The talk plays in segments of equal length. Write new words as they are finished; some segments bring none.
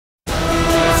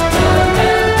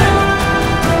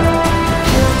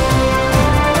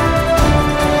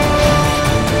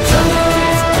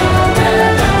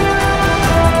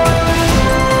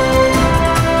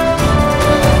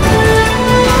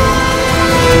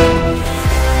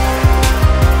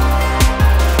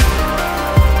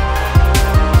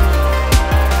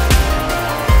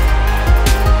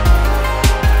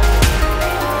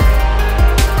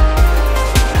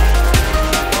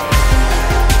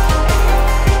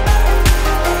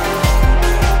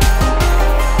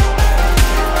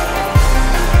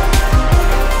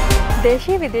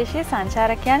දේශීය විදේශීය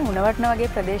සංචාරකයන් උණවටුන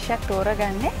වගේ ප්‍රදේශයක්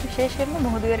තෝරගන්නේ විශේෂයෙන්ම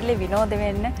මුහුදු වෙරළේ විනෝද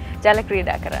වෙන්න ජල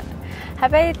ක්‍රීඩා කරන්න.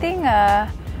 හැබැයි ඉතින්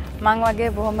මං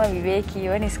වගේ බොහොම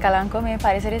විවේකීව නිස්කලංකව මේ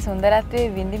පරිසරයේ සුන්දරත්වයේ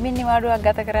විඳින්මින් නිවාඩුවක්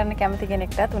ගත කරන්න කැමති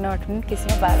කෙනෙක්ටත් උණවටුන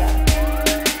කිසිම බාධාවක් නැහැ.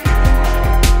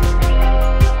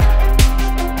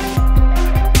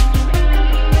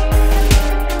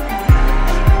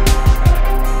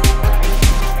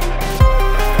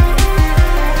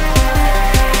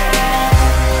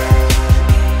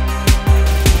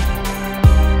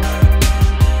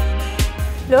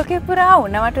 ලෝකේ පුරා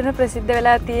උණවටුන ප්‍රසිද්ධ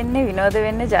වෙලා තියෙන්නේ විනෝද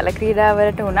වෙන්න ජල ක්‍රීඩා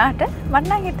වලට උනාට මට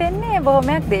නම් හිතෙන්නේ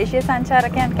බොහොමයක් දේශීය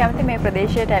සංචාරකයන් කැමති මේ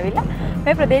ප්‍රදේශයට ඇවිල්ලා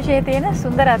මේ ප්‍රදේශයේ තියෙන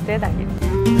සුන්දරත්වය දකින්න.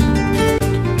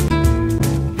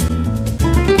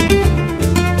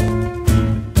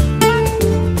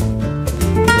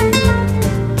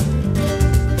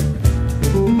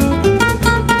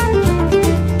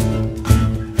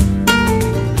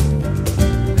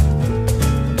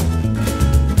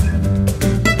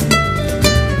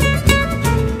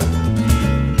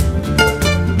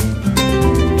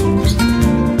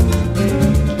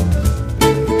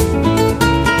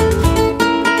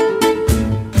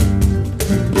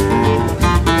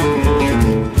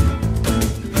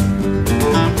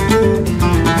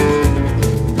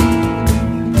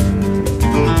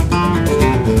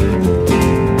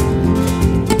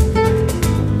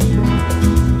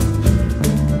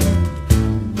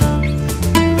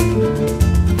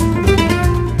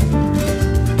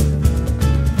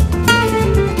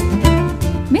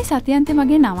 සතියන්තේ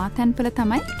මගේ නවාතැන්පල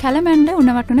තමයි Calamander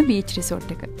උණවටුන බීච්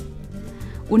රිසෝට් එක.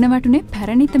 උණවටුනේ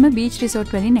පැරණිතම බීච්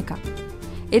රිසෝට් වලින් එකක්.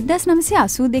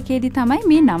 1982 දී තමයි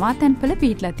මේ නවාතැන්පල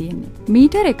පිහිටලා තියෙන්නේ.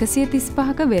 මීටර්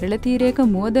 135ක වෙරළ තීරයක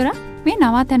මුවදොර මේ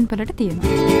නවාතැන්පලට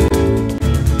තියෙනවා.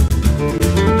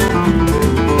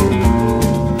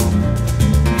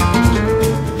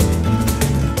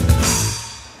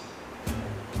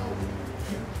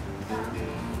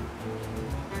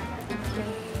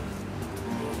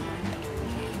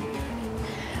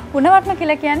 උණවටුන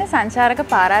කියලා කියන්නේ සංචාරක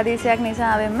පාරාදීසයක්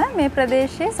නිසාවෙන්ම මේ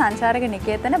ප්‍රදේශයේ සංචාරක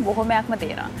නිකේතන බොහොමයක්ම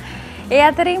තියෙනවා. ඒ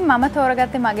අතරින් මම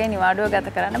තෝරගත්තේ මගේ නිවාඩුව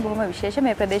ගත කරන්න බොහොම විශේෂ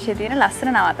මේ ප්‍රදේශයේ තියෙන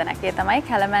ලස්සන නවාතැනක්. ඒ තමයි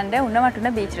Calamander උණවටුන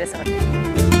බීච් රිසෝට්.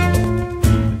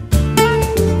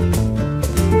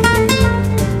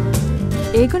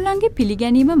 ඒගොල්ලන්ගේ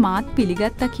පිළිගැනීම මාත්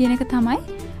පිළිගත්තා කියන එක තමයි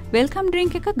වෙල්කම්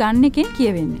ඩ්‍රින්ක් එක ගන්න එකෙන්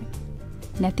කියවෙන්නේ.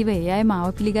 නැතිව ඒ අය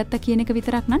මාව පිළිගත්තා කියන එක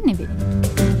විතරක් නන් නෙවෙයි.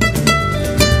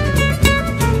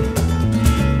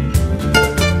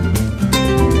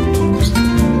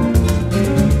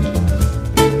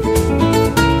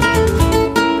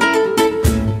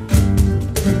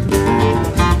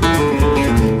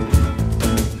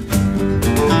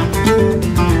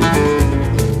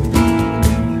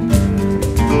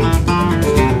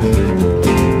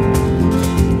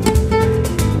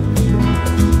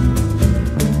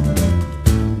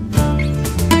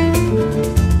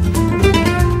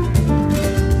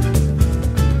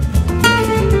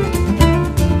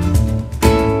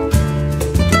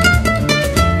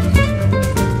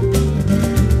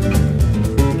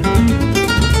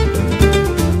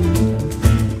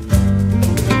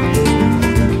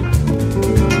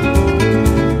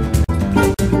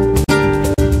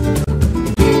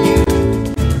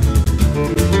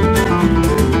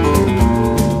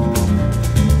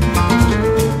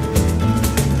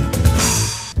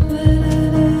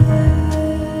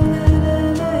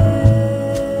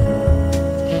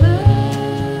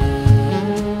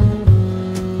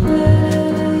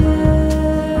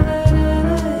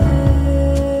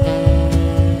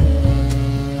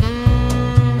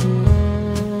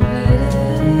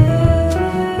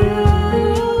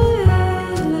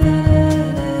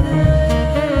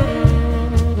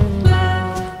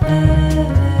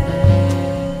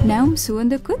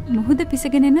 සුවඳකුත් මුහුද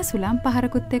පිසගෙන එන සුළම්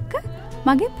පහරකුත් එක්ක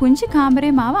මගේ පුංචි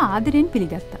කාමරේ මාව ආදරෙන්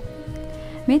පිළිගත්තා.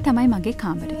 මේ තමයි මගේ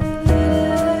කාමරේ.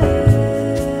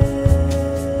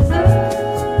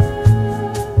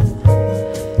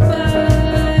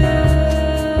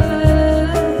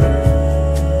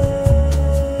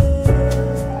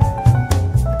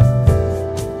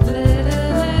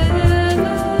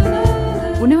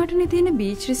 උණවටුනේ තියෙන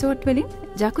බීච් රිසෝට් වලින්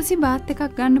ජකුසි බාත් එකක්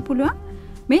ගන්න පුළුවන්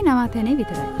මේ නවාතැනේ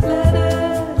විතරයි.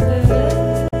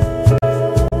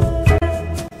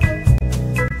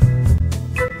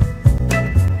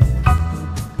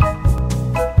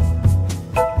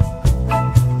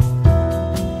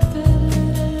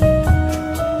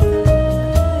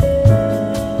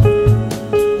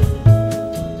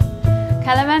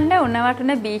 Calamander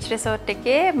උණවටුන බීච් රිසෝට්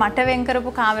එකේ මට වෙන්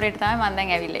කරපු කාමරේට තමයි මම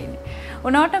දැන් ඇවිල්ලා ඉන්නේ.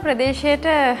 උනවටන ප්‍රදේශයට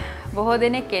බොහෝ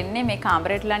දෙනෙක් එන්නේ මේ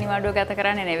කාමරේටලා නිවාඩුව ගත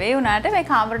කරන්නේ නෙවෙයි උනාට මේ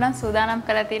කාමර නම් සූදානම්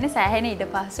කරලා තියෙන සෑහෙන ඉඩ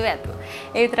පහසුව ඇතුව.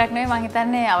 ඒ විතරක් නෙවෙයි මම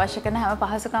හිතන්නේ අවශ්‍ය කරන හැම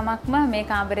පහසුකමක්ම මේ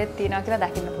කාමරෙත් තියෙනවා කියලා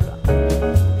දකින්න පුළුවන්.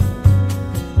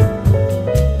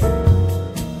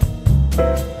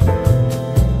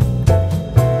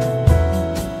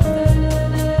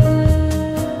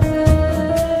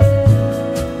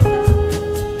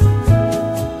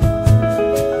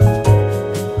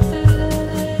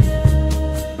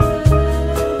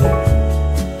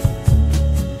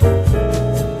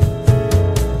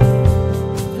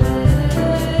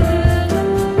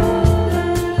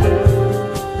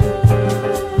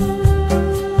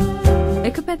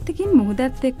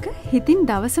 මුහුදත් එක්ක හිතින්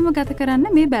දවසම ගත කරන්න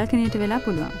මේ බැල්කනියට වෙලා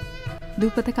පුළුවන්.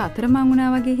 දූපතක අතරමං වුණා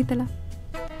වගේ හිතලා.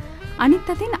 අනිත්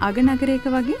අතින් අගනගරයක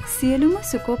වගේ සියලුම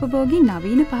සුකෝපභෝගී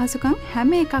නවීන පහසුකම්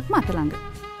හැම එකක්ම අතළඟ.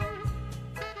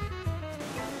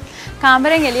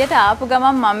 කාමරෙන් එළියට ආපු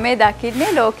ගමන් මම මේ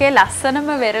දකින්නේ ලෝකේ ලස්සනම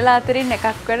වෙරළ අතරින්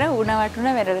එකක් වෙන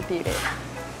උණවටුන වෙරළ තීරය.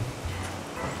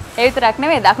 ඒ විතරක්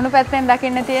නෙවෙයි දකුණු පැත්තෙන්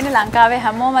දකින්න තියෙන ලංකාවේ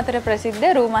හැමෝම අතර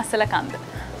ප්‍රසිද්ධ රූමස්සල කන්ද.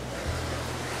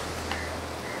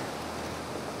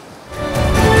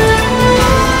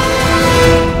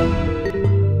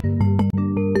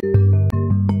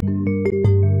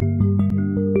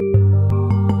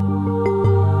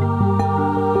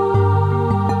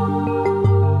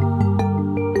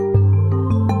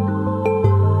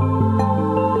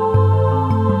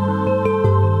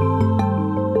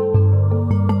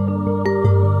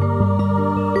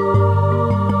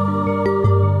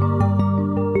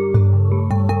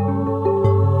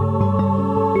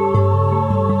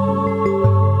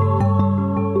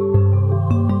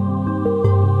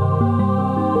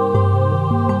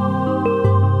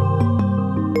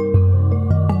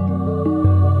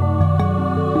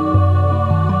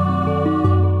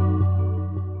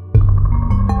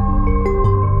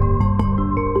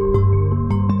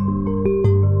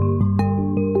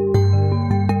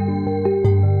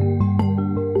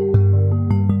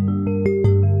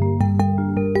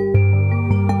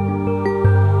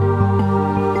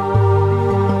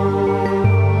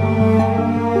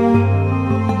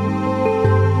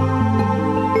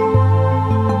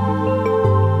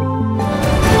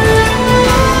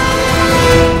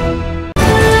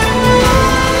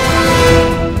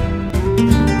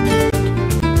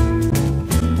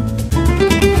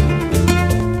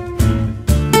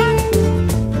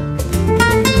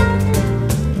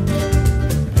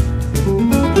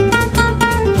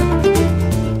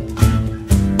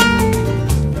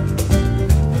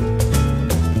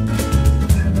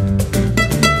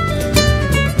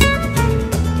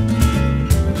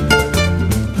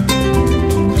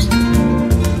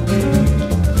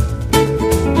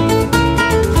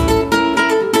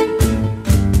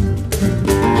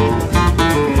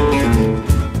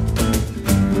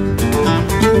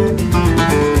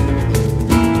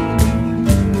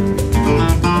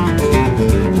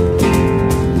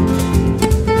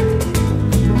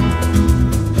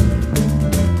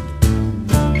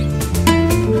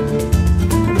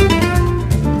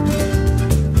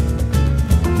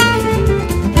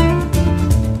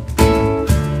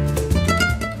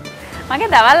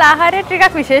 දවල් ආහාරයට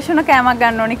ටිකක් විශේෂ වුණ කෑමක්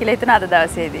ගන්න ඕනේ කියලා හිතන අද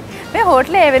දවසේදී. මේ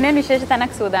හෝටලේ ඒ වෙනුවෙන් විශේෂ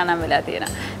තැනක් සූදානම් වෙලා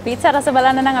තියෙනවා. පීට්සා රස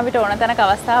බලන්න නම් අපිට ඕන තැනක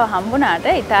අවස්ථාව හම්බුණාට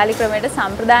ඉතාලි ක්‍රමයට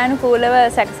සම්ප්‍රදායනුකූලව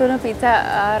සැකසුණු පීට්සා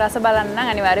රස බලන්න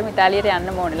නම් අනිවාර්යයෙන්ම ඉතාලියට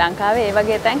යන්න ඕනේ. ලංකාවේ ඒ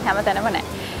වගේ තැන් හැම තැනම නැහැ.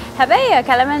 හැබැයි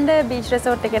කැලමැන්ඩර් බීච්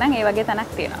රිසෝට් එකේ නම් ඒ වගේ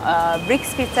තැනක් තියෙනවා.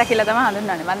 බ්‍රික්ස් පීට්සා කියලා තමයි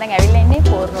හඳුන්වන්නේ. මම දැන් ඇවිල්ලා ඉන්නේ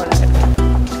පෝර්නෝ ළඟට.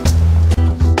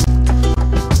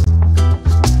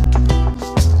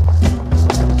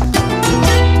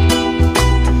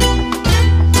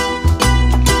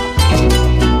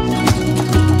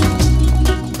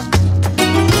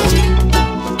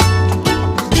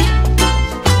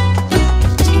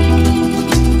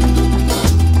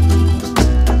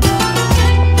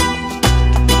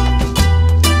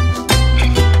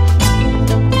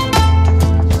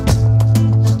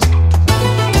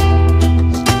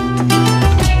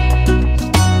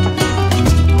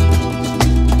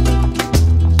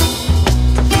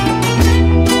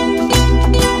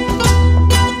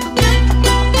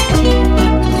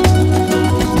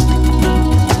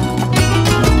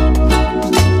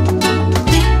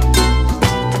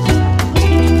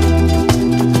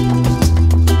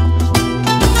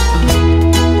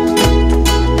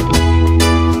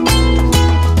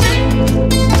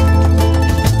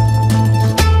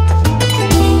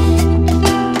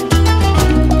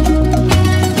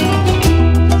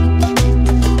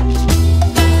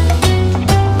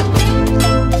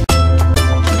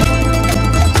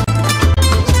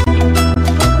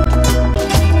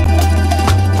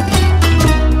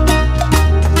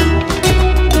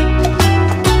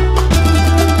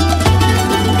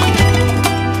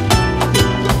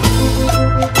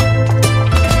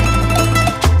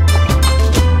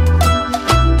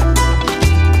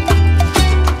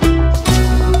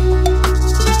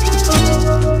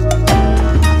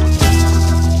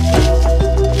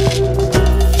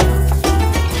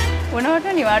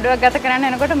 නිවාඩුවක් ගත කරන්න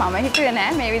එනකොට මම හිතුවේ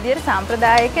නෑ මේ විදිහට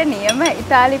සාම්ප්‍රදායික නියම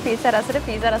ඉතාලි පීසා රසට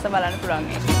පීසා රස බලන්න පුළුවන්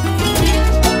කියලා.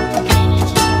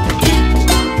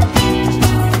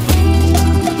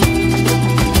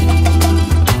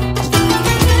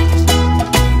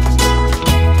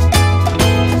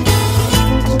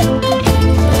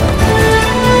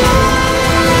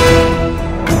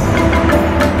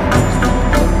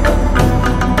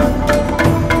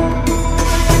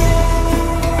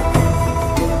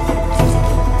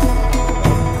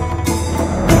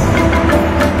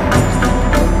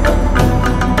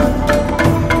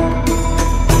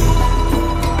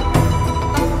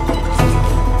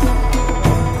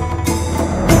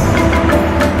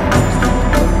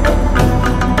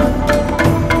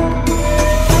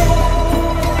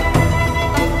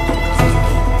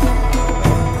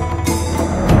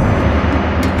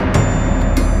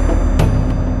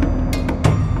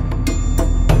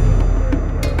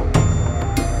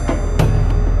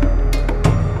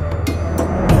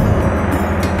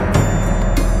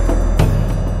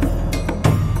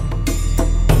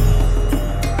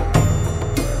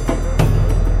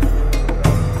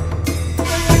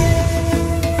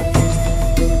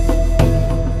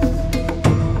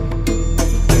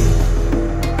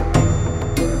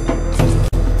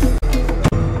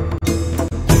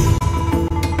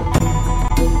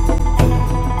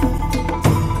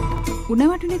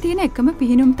 උණවටුනේ තියෙන එකම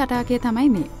පිහිනුම් තටාකය තමයි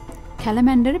මේ.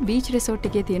 කැලමැන්ඩර් බීච් රිසෝට්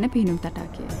එකේ තියෙන පිහිනුම්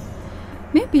තටාකය.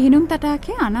 මේ පිහිනුම්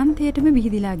තටාකය අනන්තයටම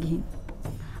විහිදිලා ගිහින්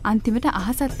අන්තිමට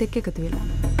අහසත් එක්ක එකතු වෙලා.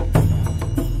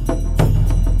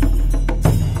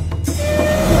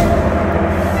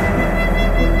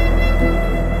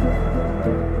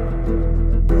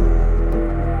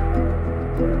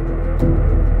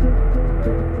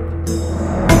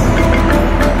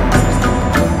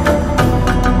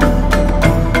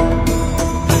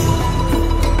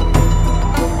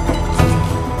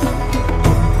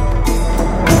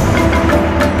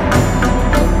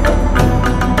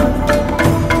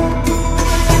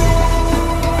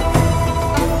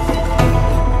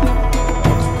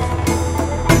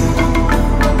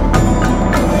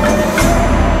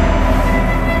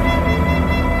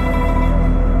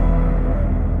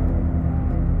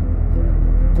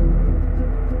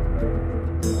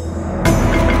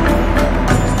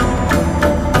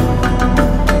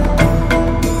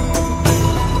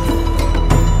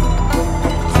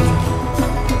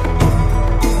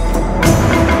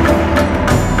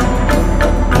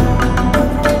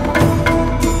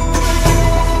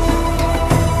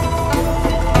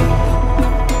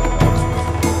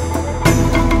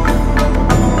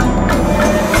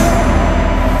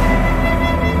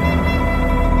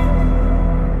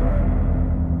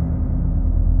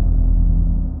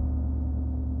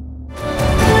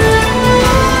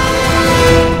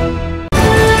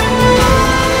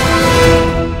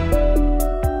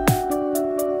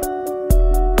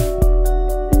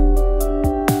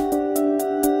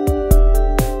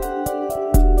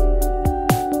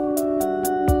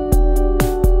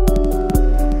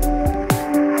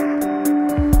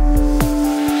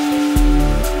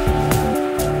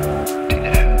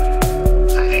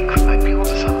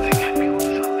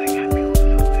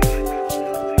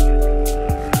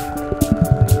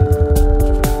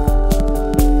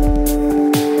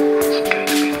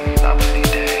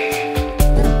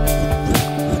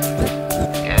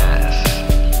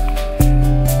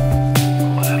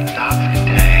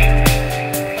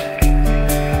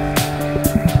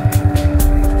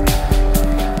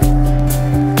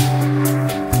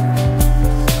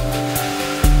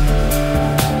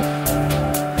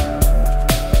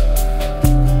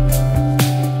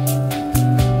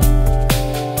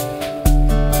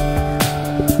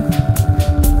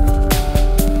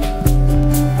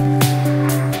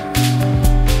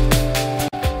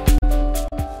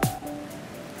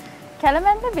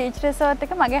 Calamander beach resort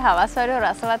එක මගේ හවස් වරුව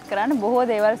රසවත් කරන්න බොහෝ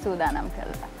දේවල් සූදානම්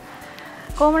කළා.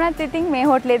 කොහොමවත් ඉතින් මේ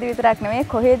හෝටලේදී විතරක් නෙමෙයි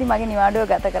කොහෙදී මගේ නිවාඩුව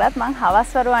ගත කරත් මං හවස්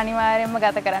වරුව අනිවාර්යයෙන්ම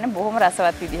ගත කරන්නේ බොහොම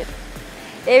රසවත් විදිහට.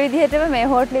 ඒ විදිහටම මේ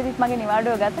හෝටලේදීත් මගේ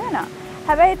නිවාඩුව ගත වෙනවා.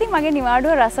 හැබැයි ඉතින් මගේ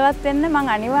නිවාඩුව රසවත් වෙන්න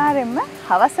මං අනිවාර්යයෙන්ම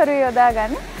හවස් වරුව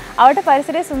යොදාගන්න අවට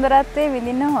පරිසරයේ සුන්දරත්වයේ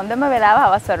විඳින්න හොඳම වෙලාව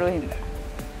හවස් වරුවේ හින්දා.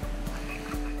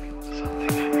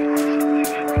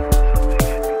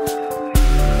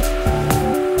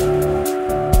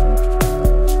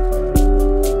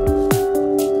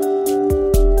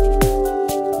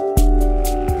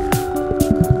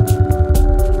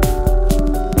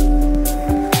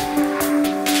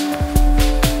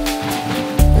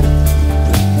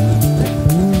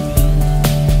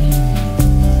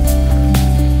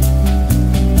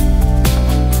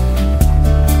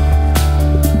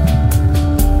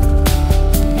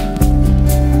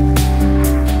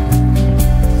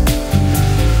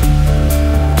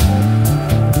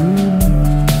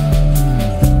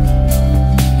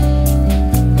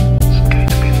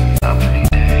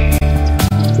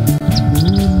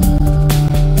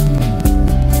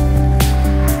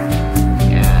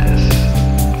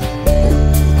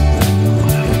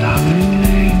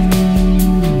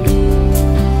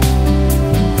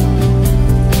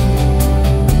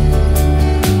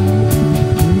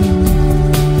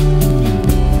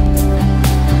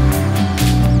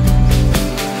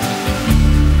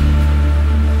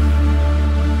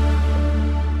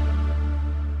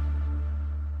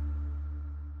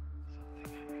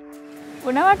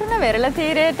 උණවටුන වෙරළ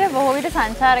තීරයට බොහෝ විට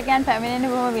සංචාරකයන්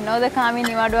පැමිණෙන බොහොම විනෝදකාමී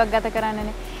නිවාඩුවක් ගත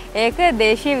කරන්නනේ. ඒක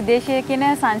දේශීය විදේශීය කියන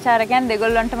සංචාරකයන්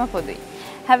දෙගොල්ලන්ටම පොදුයි.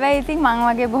 හැබැයි ඉතින් මං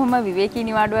වගේ බොහොම විවේකී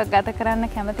නිවාඩුවක් ගත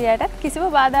කරන්න කැමති අයටත් කිසිම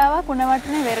බාධාවක්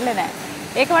උණවටුනේ වෙරළ නැහැ.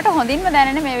 ඒක මට හොඳින්ම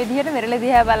දැනෙන මේ විදිහට වෙරළ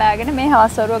දිහා බලාගෙන මේ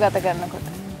හවස් වරුව ගත කරනකොට.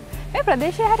 මේ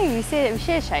ප්‍රදේශය හරි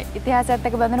විශේෂයි.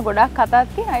 ඉතිහාසයත් එක්ක බඳින ගොඩක්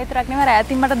කතාවක් තියෙනවා. ඒ විතරක් නෙවෙයි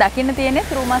ඈතින් මට දකින්න තියෙන්නේ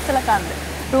රූමස්සල කන්ද.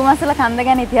 රූමස්සල කන්ද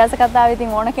ගැන ඉතිහාස කතාව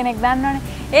ඉතින් ඕන කෙනෙක්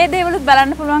දන්නවනේ. ඒ දේවලුත්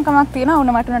බලන්න පුළුවන් කමක් තියෙනවා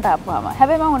උණවටුනට ආපුවාම.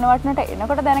 හැබැයි මම උණවටුනට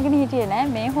එනකොට දැනගෙන හිටියේ නෑ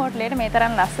මේ හෝටලේට මේ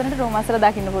තරම් ලස්සනට රූමස්සල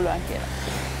දකින්න පුළුවන් කියලා.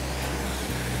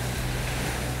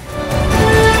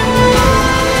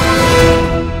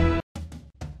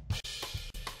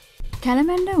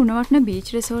 කැලමැන්ඩර් උණවටුන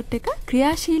බීච් රිසෝට් එක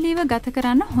ක්‍රියාශීලීව ගත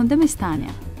කරන්න හොඳම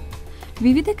ස්ථානයක්.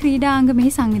 විවිධ ක්‍රීඩාංග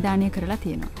මෙහි සංවිධානය කරලා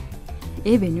තියෙනවා.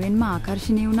 ඒ වෙනුවෙන්ම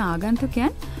ආකර්ෂණීය වුණ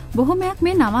ආගන්තුකයන් බොහොමයක්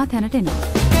මේ නවාතැනට එනවා.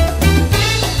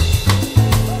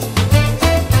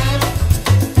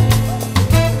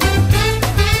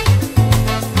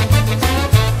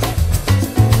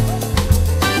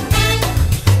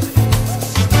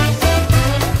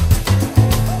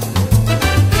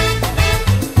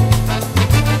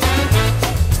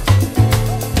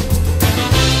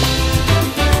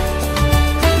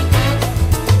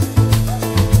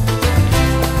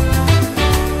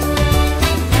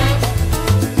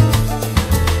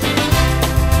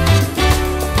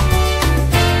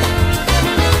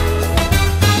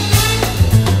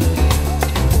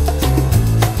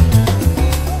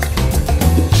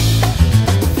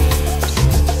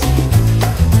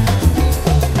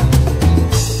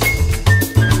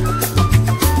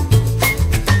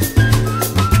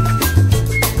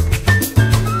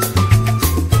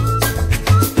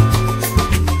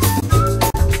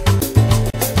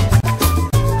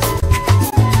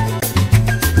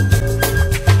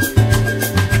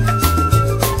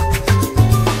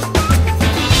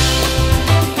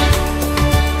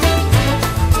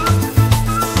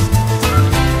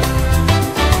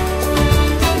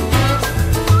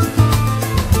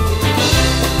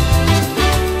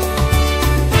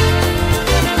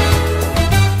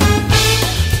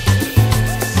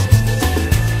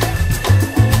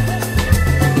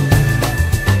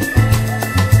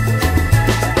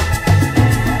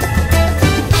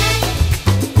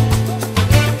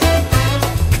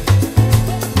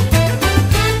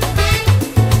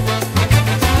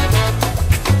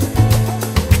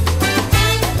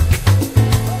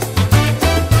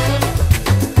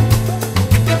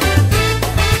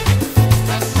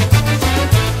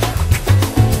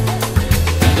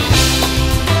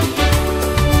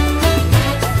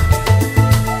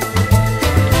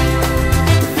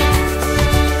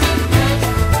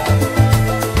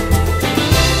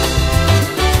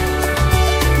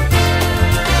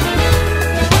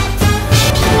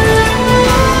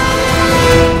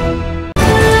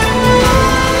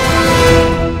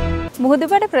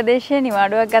 මුහුදුබඩ ප්‍රදේශයේ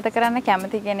නිවාඩුවක් ගත කරන්න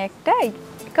කැමති කෙනෙක්ට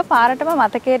එක පාරටම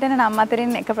මතකයට එන නම්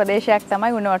අතරින් එක ප්‍රදේශයක්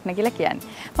තමයි උණවටුන කියලා කියන්නේ.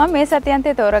 මම මේ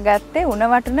සතියන්තේ තෝරගත්තේ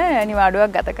උණවටුන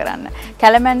නිවාඩුවක් ගත කරන්න.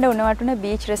 කැලමැන්ඩර් උණවටුන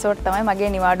බීච් රිසෝට් තමයි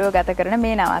මගේ නිවාඩුව ගත කරන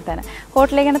මේ නවාතැන.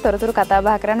 හෝටලේ ගැන තොරතුරු කතා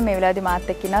බහ කරන්න මේ වෙලාවේදී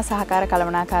මාත් එක්ක ඉන්නවා සහකාර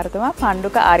කළමනාකාරතුමා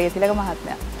පණ්ඩුක ආර්යතිලක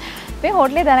මහත්මයා. මේ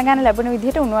හෝටලේ දැනගන්න ලැබුණ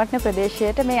විදිහට උණවටුන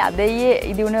ප්‍රදේශයට මේ අදයේ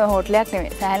ඉදිවුණ හෝටලයක්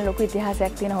නෙමෙයි. සෑහෙන ලොකු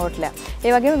ඉතිහාසයක් තියෙන හෝටලයක්.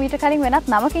 ඒ වගේම මීට කලින් වෙනත්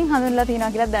නමකින් හඳුන්වලා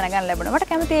තියෙනවා කියලා දැනගන්න ලැබුණා. මට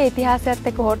කැමතියි ඒ ඉතිහාසයත්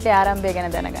එක්ක හෝටලේ ආරම්භය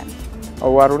ගැන දැනගන්න.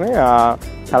 ඔව් අරුණේ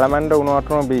කැලමැන්ඩර්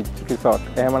උණවටුන බීච් රිසෝට්.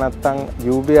 එහෙම නැත්නම්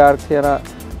UBR කියන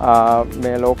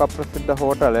මේ ලෝක ප්‍රසිද්ධ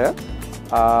හෝටලය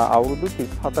අවුරුදු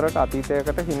 34ක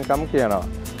අතීතයකට හිමිකම් කියනවා.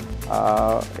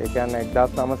 ඒ කියන්නේ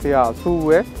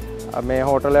 1980 මේ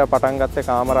හෝටලය පටන් ගත්තේ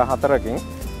කාමර 4කින්.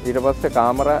 ඊට පස්සේ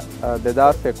කාමර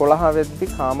 2011 වෙද්දි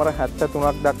කාමර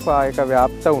 73ක් දක්වා ඒක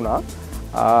ව්‍යාප්ත වුණා.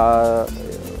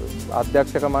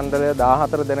 අධ්‍යක්ෂක මණ්ඩලය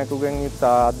 14 දෙනෙකුගෙන් යුත්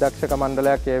අධ්‍යක්ෂක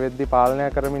මණ්ඩලයක් ඒ වෙද්දි පාලනය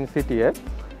කරමින් සිටියේ.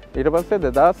 ඊට පස්සේ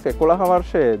 2011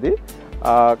 වර්ෂයේදී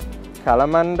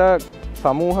කැලමැන්ඩර්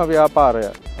සමූහ ව්‍යාපාරය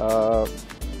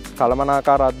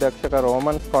කළමනාකාර අධ්‍යක්ෂක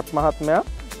රෝමන් ස්කොට් මහත්මයා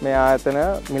මේ ආයතනය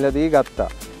මිලදී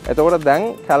ගත්තා. එතකොට දැන්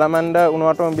කැලමැන්ඩර්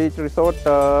උණවටුන බීච් රිසෝට්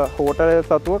හෝටලය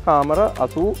සතුව කාමර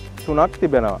 83ක්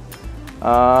තිබෙනවා.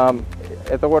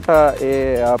 එතකොට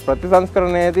ඒ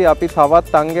ප්‍රතිසංස්කරණයේදී අපි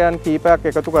තවත් අංගයන් කීපයක්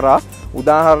එකතු කරා.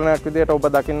 උදාහරණයක් විදිහට ඔබ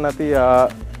දකින්න ඇති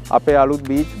අපේ අලුත්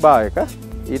බීච් බා එක.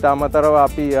 ඊට අමතරව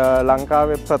අපි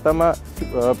ලංකාවේ ප්‍රථම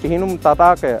පිහිනුම්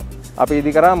තටාකය අපි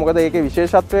ඉදි කරා. මොකද ඒකේ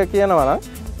විශේෂත්වය කියනවා නම්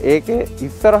ඒකේ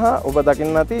ඉස්සරහා ඔබ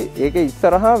දකින්න ඇති ඒකේ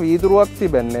ඉස්සරහා වීදුරුවක්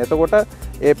තිබෙන්නේ. එතකොට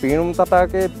ඒ පිහිනුම්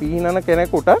තටාකයේ පිහිනන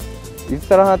කෙනෙකුට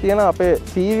ඉස්සරහා තියෙන අපේ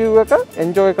සී විව් එක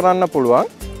එන්ජොයි කරන්න පුළුවන්.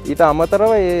 ඊට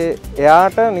අමතරව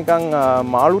එයාට නිකන්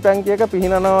මාළු ටැංකියක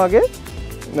පිහිනනවා වගේ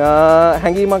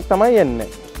හැඟීමක් තමයි එන්නේ.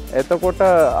 එතකොට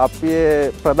අපි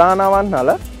ප්‍රධාන අවන්හල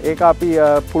ඒක අපි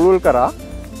පුළුල් කරා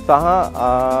සහ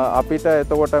අපිට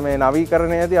එතකොට මේ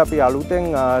නවීකරණයේදී අපි අලුතෙන්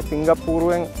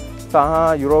සිංගප්පූරුවෙන් සහ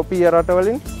යුරෝපීය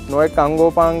රටවලින් නොයෙක්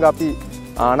අංගෝපාංග අපි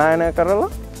ආනයනය කරලා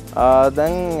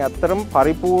දැන් ඇත්තටම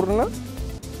පරිපූර්ණ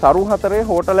තරු හතරේ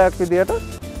හෝටලයක් විදියට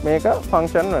මේක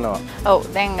ෆන්ක්ෂන් වෙනවා. ඔව්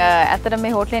දැන් ඇත්තට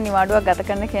මේ හෝටලේ නිවාඩුවක් ගත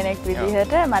කරන කෙනෙක්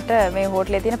විදිහට මට මේ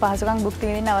හෝටලේ තියෙන පහසුකම් භුක්ති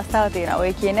විඳින්න අවස්ථාව තියෙනවා.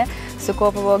 ඔය කියන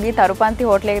සුකෝපභෝගී තරුපන්ති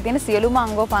හෝටලයක තියෙන සියලුම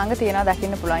අංගෝපාංග තියෙනවා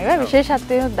දකින්න පුළුවන්. ඒවා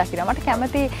විශේෂත්වයන් දකින්න මට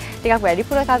කැමති ටිකක්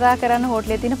වැඩිපුර කතා කරන්න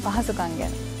හෝටලේ තියෙන පහසුකම්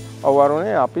ගැන. ඔව්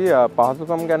වරුණේ අපි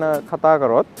පහසුකම් ගැන කතා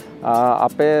කරොත්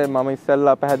අපේ මම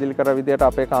ඉස්සෙල්ලා පැහැදිලි කර විදිහට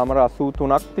අපේ කාමර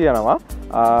 83ක් තියෙනවා.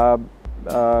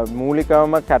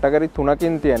 මූලිකවම කැටගරි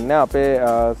 3කින් තියෙන්නේ අපේ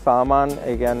සාමාන්‍ය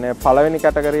ඒ කියන්නේ පළවෙනි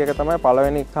කැටගරි එක තමයි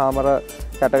පළවෙනි කාමර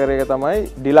කැටගරි එක තමයි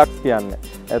ඩිලක්ස් කියන්නේ.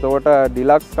 එතකොට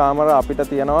ඩිලක්ස් කාමර අපිට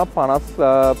තියෙනවා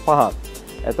 55ක්.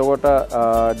 එතකොට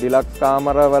ඩිලක්ස්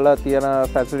කාමර වල තියෙන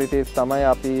ෆැසිලිටිස් තමයි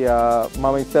අපි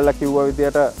මම ඉස්සෙල්ලා කිව්ව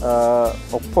විදිහට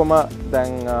ඔක්කොම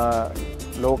දැන්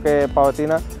ලෝකයේ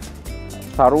පවතින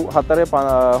තරු හතරේ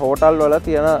හෝටල් වල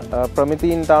තියෙන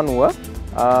ප්‍රමිතීන්ට අනුව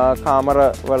කාමර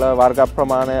වල වර්ග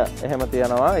ප්‍රමාණය එහෙම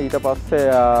තියෙනවා. ඊට පස්සේ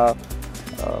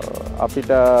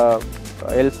අපිට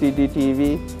LCD TV,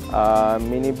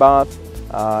 mini bath,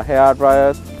 hair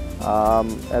dryers,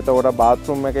 එතකොට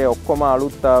bathroom එකේ ඔක්කොම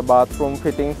අලුත් bathroom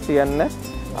fittings තියෙන්නේ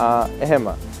එහෙම.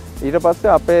 ඊට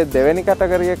පස්සේ අපේ දෙවෙනි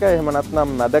කැටගරි එක එහෙම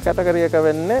නැත්නම් මැද කැටගරි එක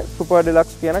වෙන්නේ super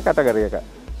deluxe කියන කැටගරි එක.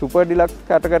 සුපර් ඩිලක්ස්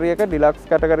කැටගරි එක ඩිලක්ස්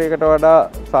කැටගරි එකට වඩා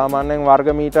සාමාන්‍යයෙන් වර්ග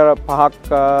මීටර 5ක්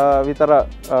විතර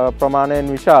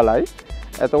ප්‍රමාණයෙන් විශාලයි.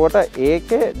 එතකොට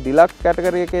ඒකේ ඩිලක්ස්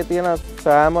කැටගරි එකේ තියෙන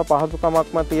සෑම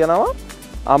පහසුකමක්ම තියෙනවා.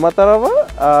 අමතරව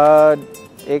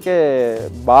ඒකේ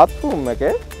බාත්රූම්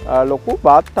එකේ ලොකු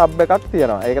බාත් ටබ් එකක්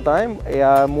තියෙනවා. ඒක තමයි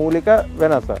මූලික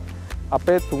වෙනස.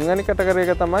 අපේ තුන්වෙනි කැටගරි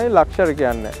එක තමයි ලක්ෂරි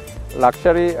කියන්නේ.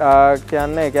 ලක්ෂරි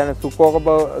කියන්නේ ඒ කියන්නේ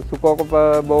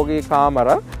සුකෝපභෝගී කාමර.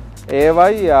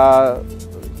 ඒවයි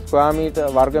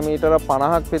වර්ග මීටර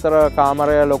 50ක් විතර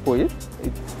කාමරය ලොකුයි.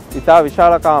 ඉතා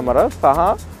විශාල කාමර සහ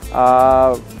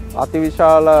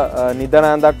අතිවිශාල නිදන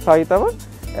ඇඳක් සහිතව.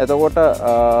 එතකොට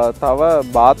තව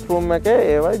බාත්රූම් එකේ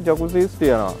ඒවයි ජකුසීස්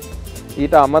තියෙනවා.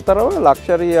 ඊට අමතරව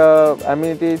ලක්ෂරි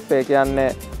ඇමිනිටිස් ඒ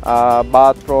කියන්නේ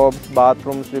බාත්රෝබ්ස්,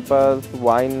 බාත්රූම් ස්ලිපර්ස්,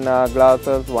 වයින් ග්ලාසස්,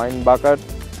 වයින් බකට්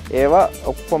ඒවා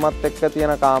ඔක්කොමත් එක්ක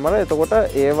තියෙන කාමර. එතකොට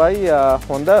ඒවයි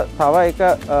හොඳ තව එක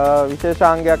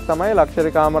විශේෂාංගයක් තමයි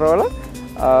ලක්ෂරි කාමරවල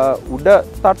උඩ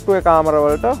තට්ටුවේ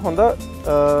කාමරවලට හොඳ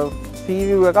sea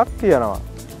view එකක් තියෙනවා.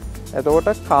 එතකොට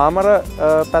කාමර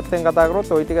පැත්තෙන් කතා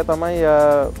කරොත් ওই ටික තමයි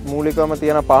මූලිකවම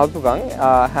තියෙන පහසුකම්.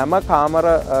 හැම කාමර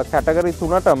කැටගරි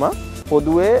 3ටම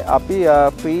පොදුවේ අපි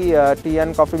free tea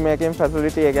and coffee making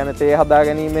facility ඒ කියන්නේ තේ හදා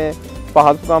ගැනීමේ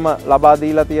පහසුකම ලබා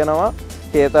දීලා තියෙනවා.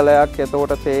 කේතලයක්,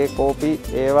 එතකොට තේ, කෝපි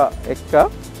ඒවා එක්ක.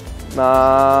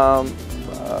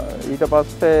 ඊට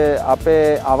පස්සේ අපේ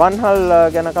අවන්හල්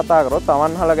ගැන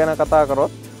කතා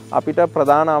කරොත් අපිට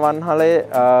ප්‍රධාන අවන්හලේ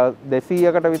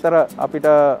 200කට විතර අපිට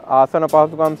ආසන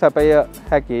පහසුකම් සැපය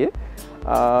හැකි.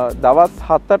 දවස්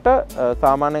 7ට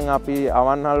සාමාන්‍යයෙන් අපි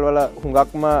අවන්හල් වල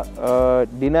හුඟක්ම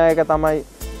ඩිනර් එක තමයි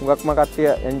හුඟක්ම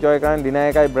කට්ටිය එන්ජොයි කරන්නේ. ඩිනර්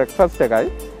එකයි බ්‍රෙක්ෆාස්ට්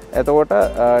එකයි. එතකොට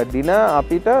ඩිනර්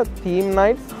අපිට තීම්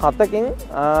නයිට්ස් 7කින්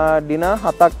ඩිනර්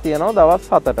 7ක් තියෙනවා දවස්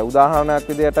 7ට. උදාහරණයක්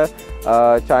විදිහට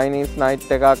චයිනීස් නයිට්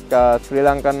එකක්, ශ්‍රී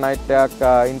ලංකන් නයිට් එකක්,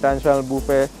 ඉන්ටර්නැෂනල්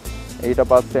බුෆේ, ඊට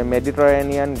පස්සේ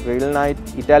මෙඩිටරේනියන් ග්‍රිල් නයිට්,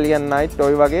 ඉටාලියන් නයිට්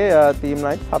ඔය වගේ තීම්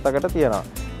නයිට්ස් 7කට තියෙනවා.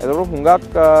 එතකොට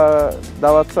හුඟක්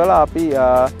දවස්වල අපි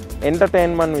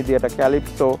එන්ටර්ටේන්මන්ට් විදිහට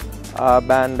කැලිප්සෝ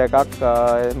බෑන්ඩ් එකක්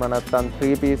එහෙම නැත්නම්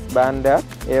 3 piece බෑන්ඩ් එකක්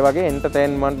ඒ වගේ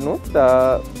එන්ටර්ටේන්මන්ට් නුත්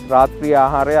රාත්‍රී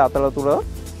ආහාරය අතලතුර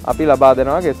අපි ලබා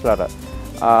දෙනවා ගෙස්ලට.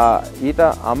 ඊට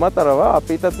අමතරව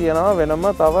අපිට තියෙනවා වෙනම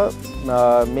තව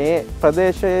මේ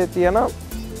ප්‍රදේශයේ තියෙන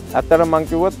ඇත්තට මං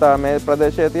කිව්වොත් මේ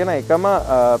ප්‍රදේශයේ තියෙන එකම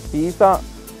පීසා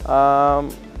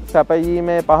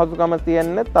සැපයීමේ පහසුකම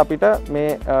තියෙන්නේ අපිට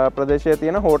මේ ප්‍රදේශයේ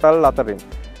තියෙන හෝටල් අතරින්.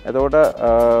 එතකොට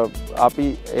අපි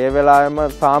ඒ වෙලාවෙම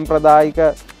සාම්ප්‍රදායික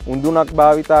උඳුනක්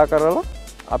භාවිතා කරලා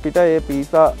අපිට මේ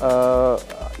පීසා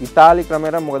ඉතාලි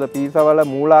ක්‍රමයට, මොකද පීසා වල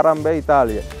මූලාරම්භය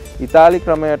ඉතාලිය. ඉතාලි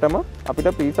ක්‍රමයටම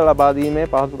අපිට පීසා ලබා දීමේ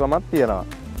පහසුකමක් තියෙනවා.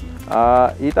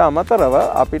 ඊට අමතරව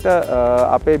අපිට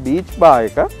අපේ බීච් බා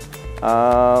එක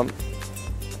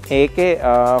ඒකේ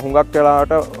හුඟක්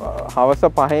වෙලාවට හවස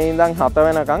 5 ඉඳන් 7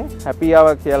 වෙනකන් හැපි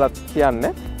අවර් කියලා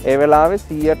කියන්නේ. ඒ වෙලාවේ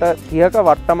 130ක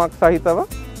වට්ටමක් සහිතව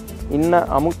ඉන්න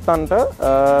අමුත්තන්ට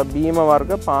බීම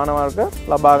වර්ග, පාන වර්ග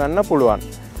ලබා ගන්න පුළුවන්.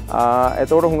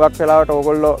 එතකොට හුඟක් වෙලාවට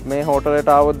ඕගොල්ලෝ මේ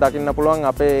හෝටලෙට ආවොත් දකින්න පුළුවන්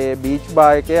අපේ බීච්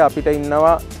බා එකේ අපිට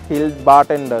ඉන්නවා හිල්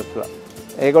බාටෙන්ඩර්ස්ලා.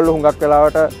 ඒගොල්ලෝ හුඟක්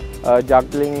වෙලාවට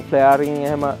ජග්ලින් ෆ්ලෙයාරින්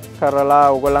එහෙම කරලා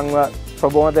ඔයගොල්ලන්ව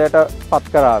ප්‍රබෝධයට පත්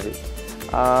කරાવી.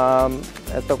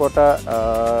 එතකොට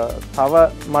තව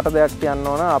මට දෙයක් කියන්න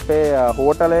ඕන අපේ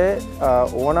හෝටලේ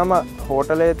ඕනම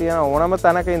හෝටලේ තියෙන ඕනම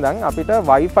තැනක ඉඳන් අපිට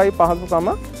Wi-Fi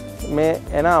පහසුකම මේ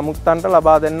එන අමුත්තන්ට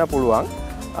ලබා දෙන්න පුළුවන්.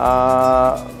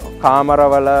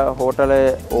 කාමරවල හෝටලේ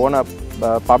ඕන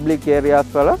පබ්ලික්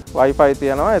ඒරියාස් වල Wi-Fi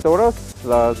තියෙනවා. එතකොට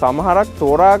සමහරක්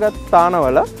තෝරාගත්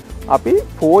ස්ථානවල අපි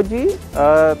 4G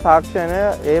තාක්ෂණය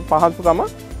ඒ පහසුකම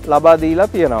ලබා දීලා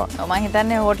තියෙනවා. මම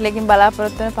හිතන්නේ හෝටලයකින්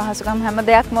බලාපොරොත්තු වෙන පහසුකම් හැම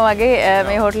දෙයක්ම වගේ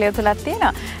මේ හෝටලය තුලත්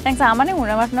තියෙනවා. දැන් සාමාන්‍යයෙන්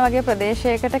උණවටන වගේ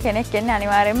ප්‍රදේශයකට කෙනෙක් එන්නේ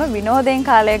අනිවාර්යයෙන්ම විනෝදයෙන්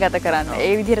කාලය ගත කරන්න.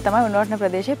 ඒ විදිහට තමයි උණවටන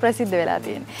ප්‍රදේශය ප්‍රසිද්ධ වෙලා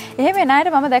තියෙන්නේ. එහෙම එන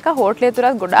අයට මම දැක්කා හෝටලය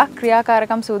තුලත් ගොඩාක්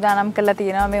ක්‍රියාකාරකම් සූදානම් කරලා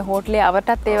තියෙනවා. මේ හෝටලේ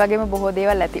අවටත් ඒ වගේම බොහෝ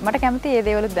දේවල් ඇති. මට කැමතියි මේ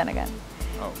දේවලුත් දැනගන්න.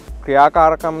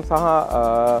 ක්‍රියාකාරකම් සහ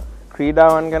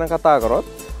ක්‍රීඩාවන් ගැන කතා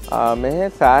කරොත් මෙහි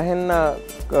සෑහෙන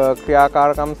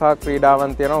ක්‍රියාකාරකම් සහ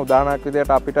ක්‍රීඩාවන් තියෙනවා. උදාහරණයක්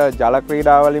විදිහට අපිට ජල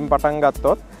ක්‍රීඩාවලින් පටන්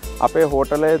ගත්තොත් අපේ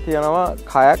හෝටලේ තියෙනවා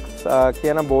කයක්ස්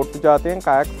කියන බෝට්ටු ජාතියෙන්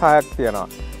කයක්ස් 6ක් තියෙනවා.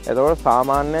 එතකොට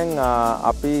සාමාන්‍යයෙන්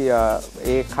අපි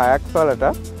ඒ කයක්ස් වලට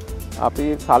අපි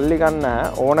සල්ලි ගන්න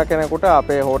ඕන කෙනෙකුට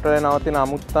අපේ හෝටලේ නවතින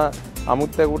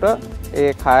අමුත්තෙකුට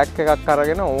ඒ කයක් එකක්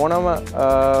අරගෙන ඕනම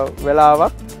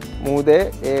වෙලාවක් මූදේ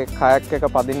ඒ කයක් එක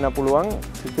පදින්න පුළුවන්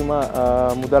කිසිම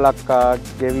මුදලක්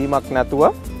ගෙවීමක් නැතුව.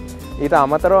 ඊට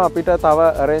අමතරව අපිට තව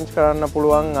අරේන්ජ් කරන්න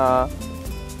පුළුවන්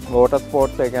වෝටර්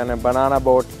ස්පෝර්ට්ස් ඒ කියන්නේ බනානා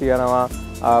බෝට් තියෙනවා,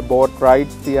 බෝට්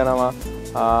රයිඩ්ස් තියෙනවා,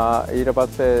 ඊට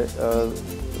පස්සේ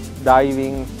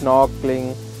ඩයිවිං, ස්නෝක්ලිං,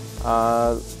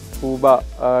 ස්කූබා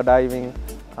ඩයිවිං,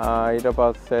 ඊට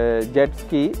පස්සේ ජෙට්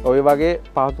ස්කී ඔය වගේ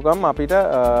පහසුකම් අපිට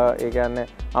ඒ කියන්නේ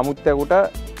අමුත්තෙකුට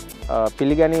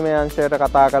පිළිගැනීමේ අංශයට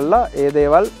කතා කරලා ඒ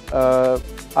දේවල්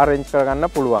අරේන්ජ්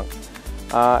කරගන්න පුළුවන්.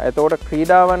 එතකොට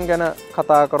ක්‍රීඩාවන් ගැන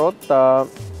කතා කරොත්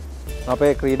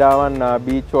අපේ ක්‍රීඩාවන්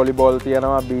බීච් වොලිබෝල්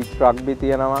තියෙනවා, බීච් රග්බි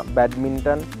තියෙනවා,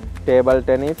 බැඩ්මින්ටන්, ටේබල්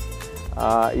ටෙනිස්.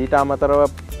 ඊට අමතරව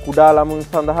කුඩා ළමුන්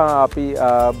සඳහා අපි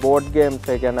බෝඩ් ගේම්ස්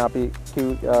ඒ කියන්නේ අපි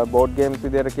බෝඩ් ගේම්ස්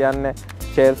විදිහට කියන්නේ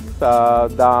චෙස්,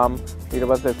 දාම්, ඊට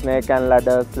පස්සේ ස්නේක් ඇන්ඩ්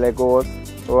ලැඩර්ස්, ලෙගෝස්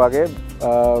වගේ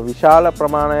විශාල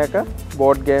ප්‍රමාණයක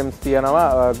බෝඩ් ගේම්ස්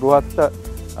තියෙනවා ගෘහස්ත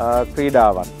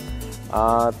ක්‍රීඩාවන්.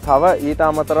 තව ඊට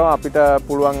අමතරව අපිට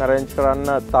පුළුවන් අරේන්ජ් කරන්න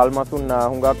තල්මසුන්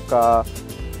හුඟක්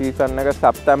සීසන් එක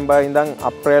සැප්තැම්බර් ඉඳන්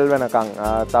අප්‍රේල් වෙනකන්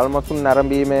තල්මසුන්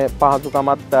නැරඹීමේ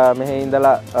පහසුකමත් මෙහි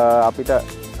ඉඳලා අපිට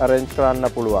අරේන්ජ් කරන්න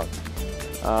පුළුවන්.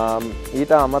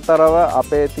 ඊට අමතරව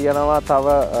අපේ තියෙනවා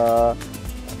තව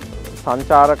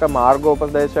සංචාරක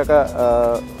මාර්ගෝපදේශක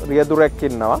රියදුරෙක්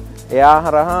ඉන්නවා. එයා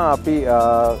හරහා අපි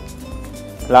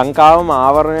ලංකාවම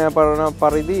ආවරණය කරන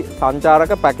පරිදි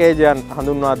සංචාරක පැකේජයන්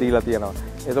හඳුන්වා දීලා තියෙනවා.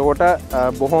 එතකොට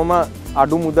බොහොම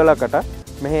අඩු මුදලකට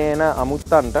මෙහි එන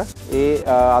අමුත්තන්ට ඒ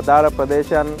අදාළ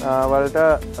ප්‍රදේශයන් වලට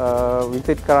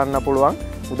විසිට් කරන්න පුළුවන්.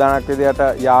 උදාහරණයක්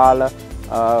විදිහට යාල,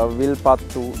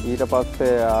 විල්පත්තු, ඊට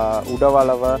පස්සේ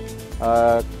උඩවලව,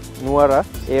 නුවර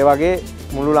ඒ වගේ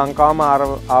මුළු ලංකාවම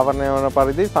ආවරණය වන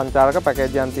පරිදි සංචාරක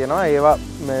පැකේජයන් තියෙනවා. ඒවා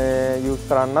මේ යූස්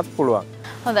කරන්නත් පුළුවන්.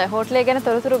 හොඳයි, හෝටලේ ගැන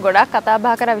තොරතුරු ගොඩක් කතා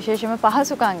බහ කරා, විශේෂයෙන්ම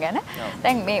පහසුකම් ගැන.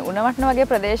 දැන් මේ උණවටන වගේ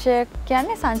ප්‍රදේශයක්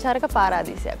කියන්නේ සංචාරක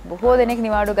පාරාදීසයක්. බොහෝ දෙනෙක්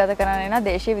නිවාඩු ගත කරන්න එන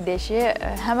දේශීය විදේශීය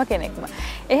හැම කෙනෙක්ම.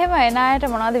 එහෙම එන අයට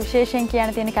මොනවද විශේෂයෙන්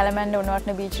කියන්න තියෙන කැලමැන්ඩ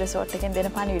උණවටන බීච් රිසෝට් එකෙන්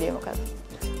දෙන පණිවිඩය මොකක්ද?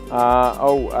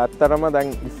 ඔව්, ඇත්තරම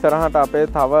දැන් ඉස්සරහට අපේ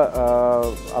තව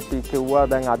අපි කිව්වා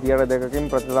දැන් අධියර දෙකකින්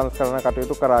ප්‍රතිසංස්කරණ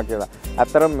කටයුතු කරා කියලා.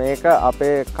 ඇත්තරම මේක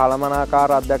අපේ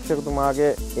කළමනාකාර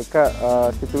අධ්‍යක්ෂකතුමාගේ එක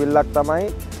සිතුවිල්ලක්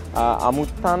තමයි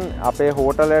අමුත්තන් අපේ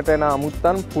හෝටලයට එන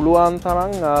අමුත්තන් පුළුවන්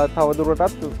තරම්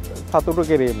තවදුරටත් සතුටු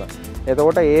කිරීම.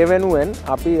 එතකොට ඒ වෙනුවෙන්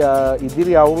අපි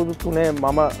ඉදිරි අවුරුදු 3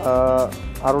 මම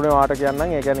අරුණේ වාට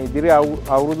කියන්නම්. ඒ කියන්නේ ඉදිරි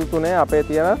අවුරුදු 3 අපේ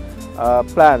තියෙන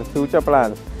ප්ලෑන්ස්, ෆියුචර්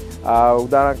ප්ලෑන්ස්.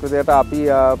 උදාහරණයක් විදිහට අපි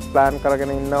ප්ලෑන්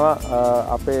කරගෙන ඉන්නවා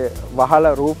අපේ වහල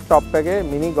රූෆ් টොප් එකේ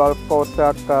මිනි ගෝල්ෆ් කෝස්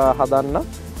එකක් හදන්න.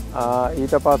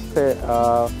 ඊට පස්සේ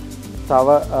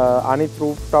තව අනිත්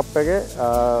රූෆ් টොප් එකේ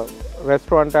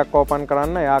රෙස්ටුරන්ට් එකක් ඕපන්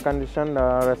කරන්න, එයා කන්ඩිෂන්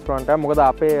රෙස්ටුරන්ට් එක. මොකද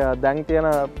අපේ දැන් තියෙන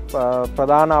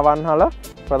ප්‍රධාන අවන්හල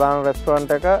ප්‍රධාන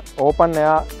රෙස්ටුරන්ට් එක ඕපන්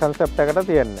එයා කන්සෙප්ට් එකට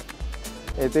තියෙන්නේ.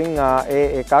 ඉතින් ඒ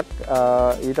එකක්.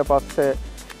 ඊට පස්සේ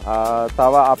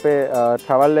තව අපේ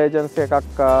ට්‍රැවල් ඒජන්සි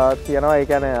එකක් තියෙනවා. ඒ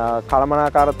කියන්නේ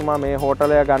කළමනාකාරතුමා මේ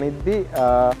හෝටලය ගනිද්දී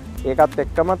ඒකත්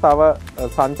එක්කම තව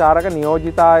සංචාරක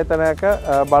නියෝජිත ආයතනයක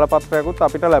බලපත්‍රයකුත්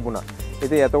අපිට ලැබුණා.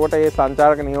 ඉතින් එතකොට මේ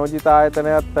සංචාරක නියෝජිත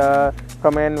ආයතනයත්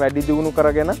ක්‍රමයෙන් වැඩි දියුණු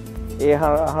කරගෙන ඒ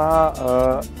හරහා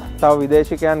තව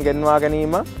විදේශිකයන් ගෙන්වා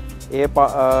ගැනීම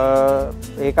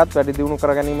ඒකත් වැඩි දියුණු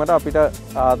කර ගැනීමට අපිට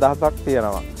අදහසක්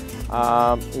තියෙනවා.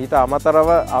 ඊට අමතරව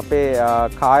අපේ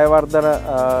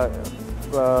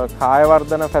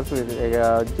කායවර්ධන ෆැසිලිටි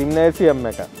ජිම්නේසියම්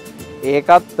එක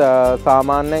ඒකත්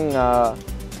සාමාන්‍යයෙන්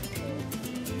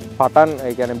පටන්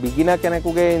ඒ කියන්නේ බිගිනර්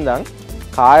කෙනෙකුගේ ඉඳන්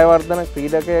කායවර්ධන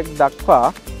ක්‍රීඩකයෙක් දක්වා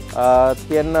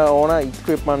තියෙන ඕන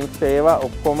ඉක්විප්මන්ට්ස් ඒවා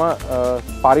ඔක්කොම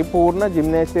පරිපූර්ණ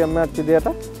ජිම්නේසියම් එකක් විදියට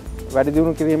වැඩි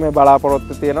දියුණු කිරීමේ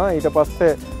බලාපොරොත්තු තියෙනවා. ඊට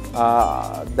පස්සේ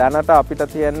දැනට අපිට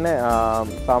තියෙන්නේ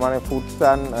සාමාන්‍ය ෆුට්ස්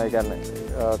ඇන් ඒ කියන්නේ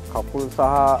කකුල් සහ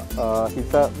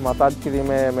හිත මසාජ්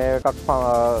කිරීමේ මේ එකක්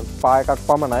ස්පා එකක්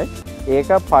පමණයි. ඒක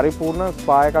පරිපූර්ණ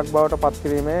ස්පා එකක් බවට පත්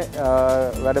කිරීමේ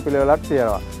වැඩපිළිවෙලක්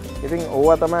තියෙනවා. ඉතින්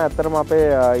ඕවා තමයි ඇත්තටම අපේ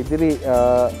ඉදිරි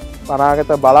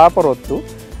අනාගත බලාපොරොත්තු.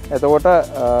 එතකොට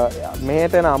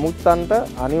මෙහෙට එන අමුත්තන්ට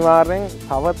අනිවාර්යෙන්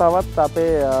තව තවත්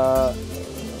අපේ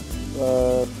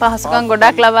පහසුකම්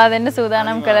ගොඩක් ලබා දෙන්න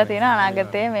සූදානම් කරලා තියෙන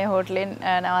අනාගතයේ මේ හෝටලෙන්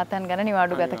නවත්තන් ගන්න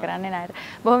නිවාඩු ගත කරන්නේ නැහැ.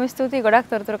 බොහොම ස්තුතියි ගොඩක්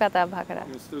තොරතුරු කතා බහ කරා.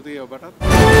 ස්තුතියි ඔබටත්.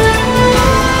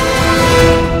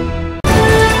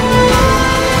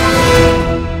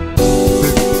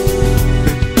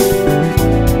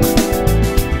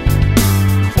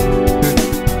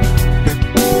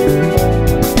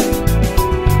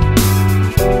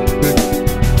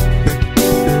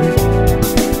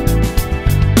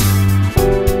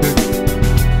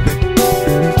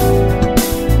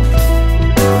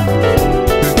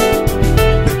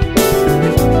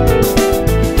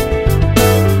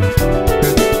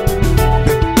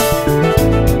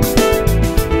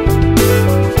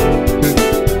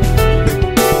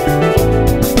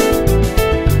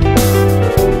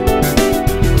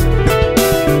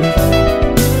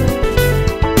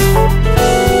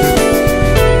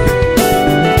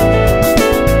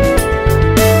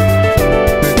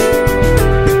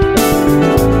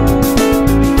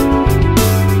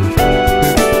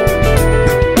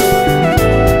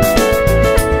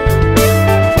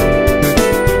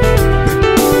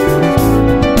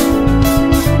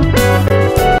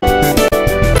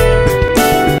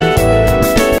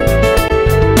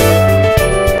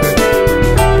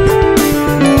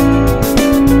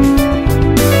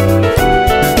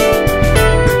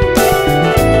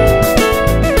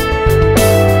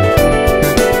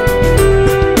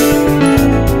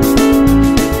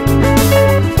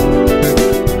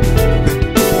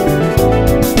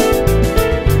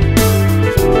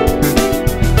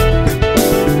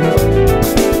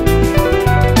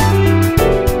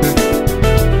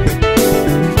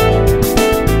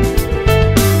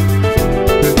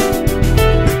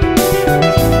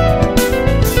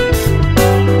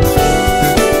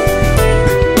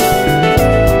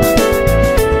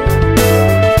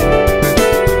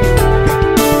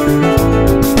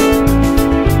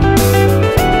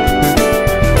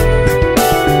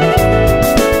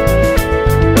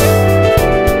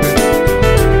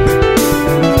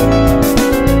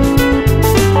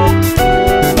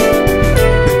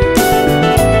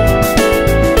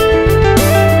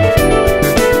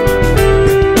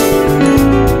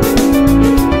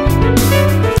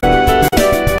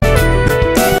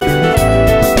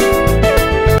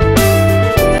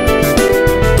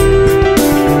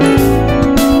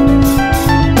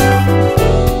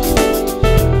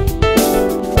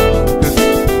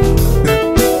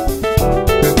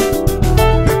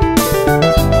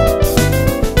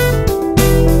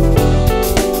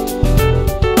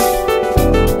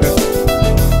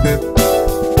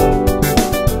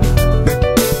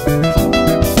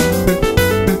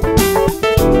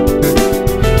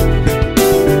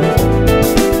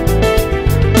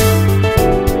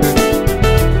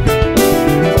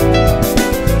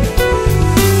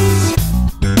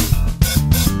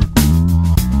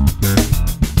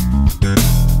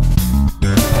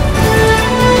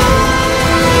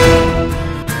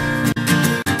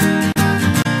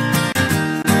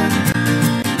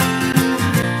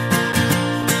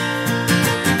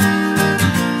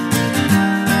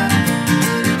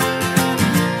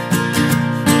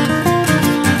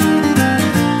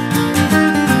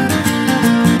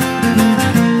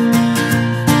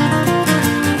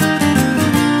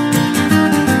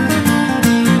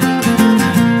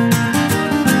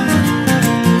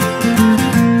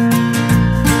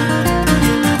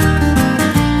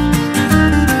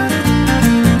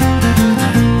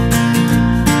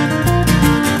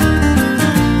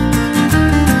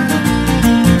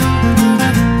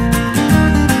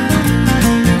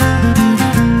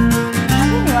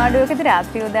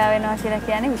 රාත්‍රී උදා වෙනවා කියලා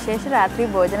කියන්නේ විශේෂ රාත්‍රී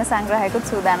භෝජන සංග්‍රහයකුත්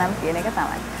සූදානම් කියන එක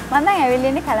තමයි. මම දැන් ඇවිල්ලා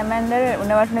ඉන්නේ කැලමැන්ඩර්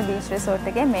උණවටුන බීච් රිසෝට්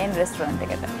එකේ මේන් රෙස්ටුරන්ට්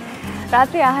එකට.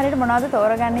 රාත්‍රී ආහාරයට මොනවද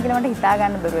තෝරගන්නේ කියලා මට හිතා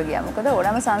ගන්න බැරුව ගියා. මොකද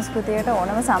ඕනම සංස්කෘතියකට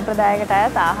ඕනම සම්ප්‍රදායකට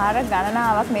අයත් ආහාර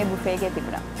ගණනාවක් මේ බුෆේ එකේ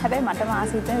තිබුණා. හැබැයි මට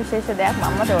මාසි හිතෙන විශේෂ දෙයක්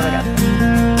මම්ම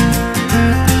තෝරගත්තා.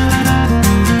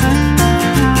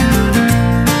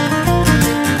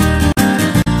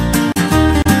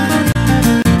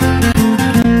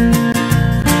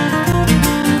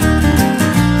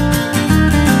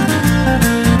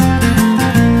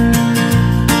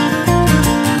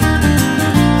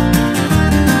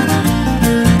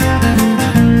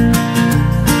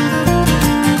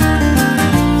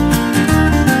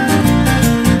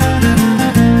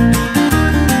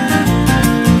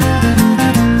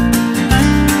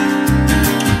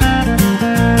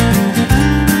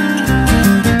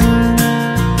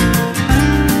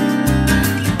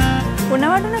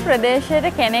 ප්‍රදේශයට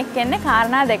කෙනෙක් එන්නේ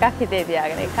කාරණා දෙකක් හිතේ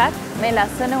තියාගෙන. එකක් මේ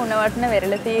ලස්සන උණවටන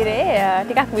වෙරළ තීරේ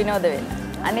ටිකක් විනෝද වෙන්න.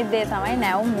 අනිත් දේ තමයි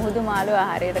නැවුම් මුහුදු මාළු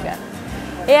ආහාරයට ගන්න.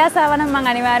 ඒ ආසාව නම් මම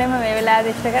අනිවාර්යයෙන්ම මේ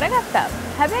වෙලාවේ ඉෂ්ට කරගත්තා.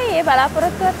 හැබැයි මේ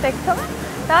බලාපොරොත්තුවත් එක්කම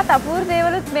තවත් අපූර්ව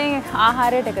දේවලුත් මේ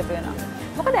ආහාරයට එකතු වෙනවා.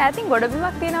 මොකද ඈතින්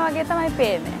ගොඩබිමක් තියෙනවා වගේ තමයි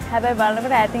පේන්නේ. හැබැයි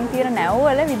බලනකොට ඈතින් තියෙන නැව්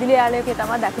වල විදුලි ආලෝකය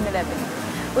තමයි දකින්න ලැබෙන්නේ.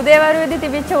 උදේවරුවේදී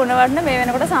තිබිච්ච උණවටන මේ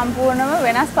වෙනකොට සම්පූර්ණයෙන්ම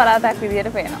වෙනස් පළාතක්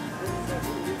විදියට පේනවා.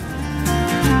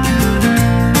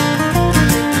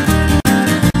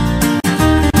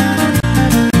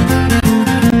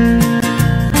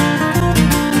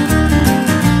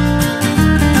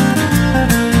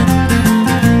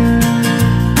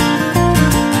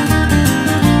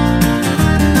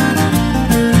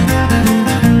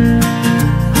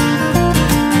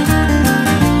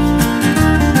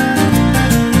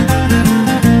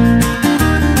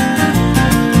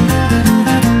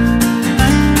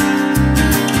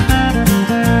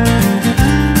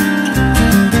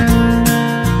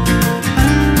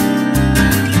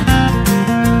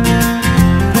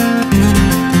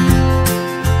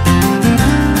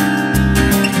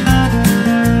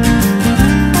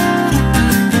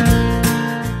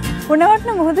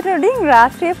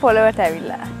 රාත්‍රියේ පොළවට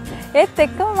ඇවිල්ලා. ඒත්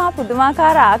එක්කම මා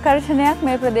පුදුමාකාර ආකර්ෂණයක්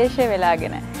මේ ප්‍රදේශයේ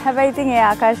වෙලාගෙන. හැබැයි ඉතින් ඒ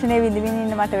ආකර්ෂණය විඳින්න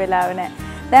ඉන්න මට වෙලාව නැහැ.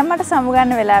 දැන් මට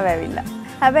සමුගන්න වෙලාව ඇවිල්ලා.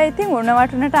 හැබැයි ඉතින්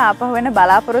උණවටුනට ආපහු වෙන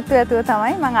බලාපොරොත්තු ඇතුව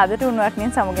තමයි මම අදට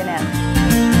උණවටුනෙන් සමුගෙන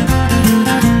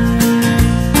යන්නේ.